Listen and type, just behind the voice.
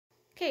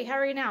Okay, how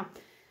are you now?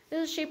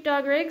 This is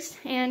Sheepdog Riggs,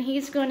 and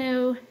he's going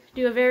to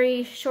do a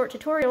very short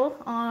tutorial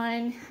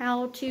on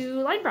how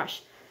to line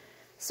brush.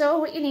 So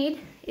what you need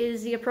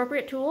is the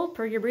appropriate tool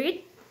per your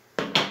breed,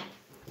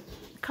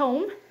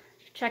 comb,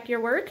 check your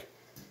work,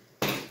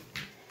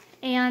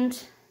 and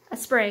a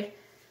spray,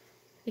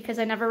 because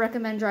I never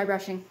recommend dry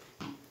brushing.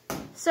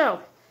 So,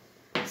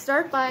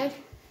 start by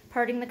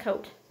parting the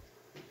coat,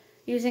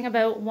 using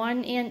about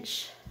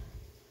 1-inch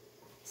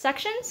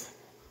sections.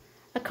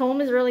 A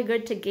comb is really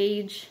good to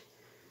gauge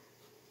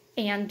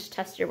and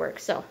test your work.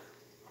 So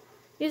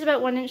use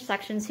about 1-inch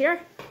sections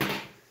here.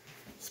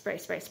 Spray,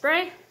 spray,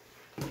 spray.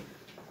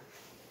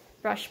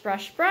 Brush,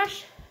 brush,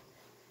 brush.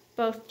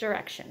 Both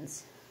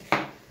directions.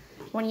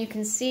 When you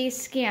can see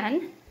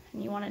skin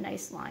and you want a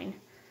nice line,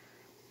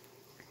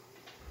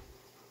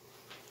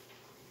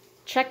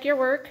 check your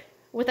work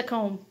with a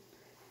comb.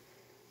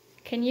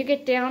 Can you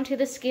get down to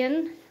the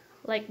skin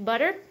like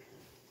butter?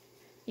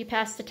 You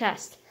pass the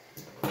test.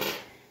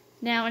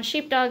 Now in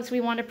sheepdogs, we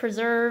want to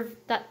preserve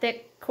that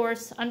thick,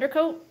 coarse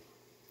undercoat.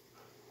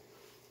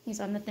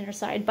 He's on the thinner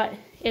side, but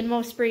in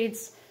most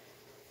breeds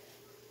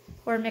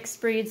or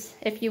mixed breeds,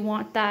 if you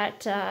want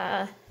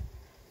that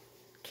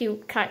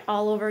cute cut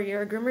all over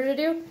your groomer to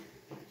do,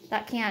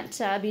 that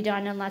can't be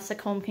done unless a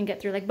comb can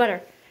get through like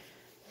butter.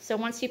 So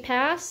once you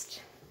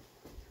passed,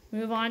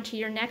 move on to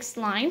your next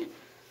line.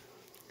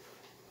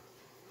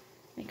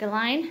 Make a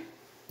line.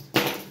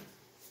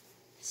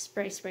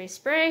 Spray, spray,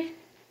 spray.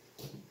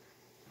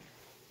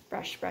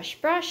 Brush, brush,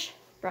 brush,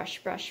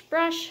 brush, brush,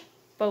 brush,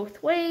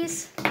 both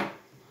ways.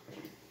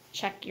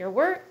 Check your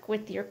work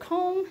with your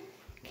comb.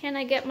 Can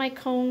I get my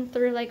comb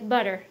through like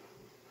butter?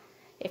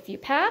 If you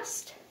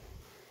passed,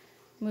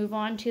 move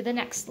on to the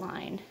next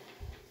line.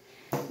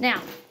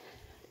 Now,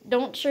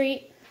 don't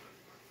treat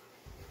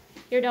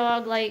your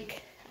dog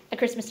like a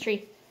Christmas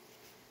tree.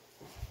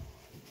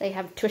 They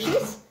have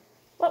tushies.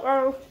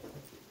 Uh-oh.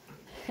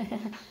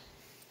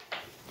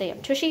 They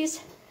have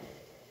tushies.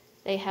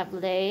 They have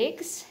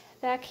legs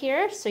back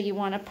here, so you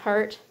want to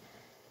part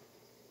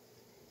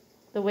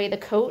the way the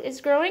coat is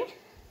growing.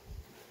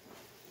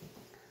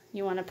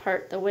 You want to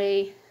part the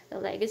way the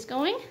leg is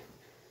going.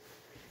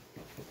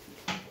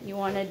 You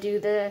want to do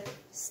the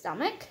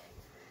stomach.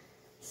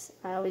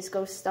 I always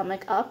go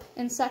stomach up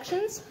in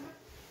sections.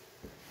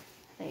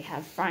 They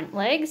have front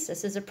legs.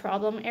 This is a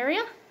problem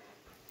area.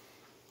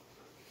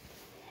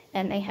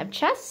 And they have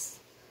chests.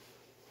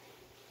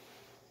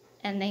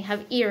 And they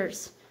have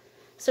ears.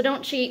 So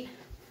don't cheat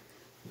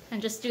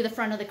and just do the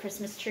front of the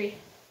Christmas tree.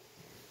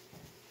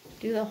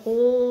 Do the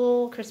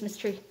whole Christmas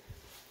tree.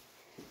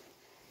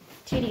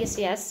 Tedious,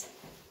 yes,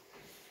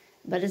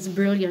 but it's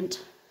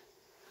brilliant.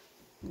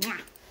 Mwah.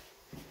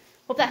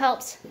 Hope that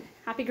helps.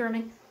 Happy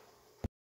grooming.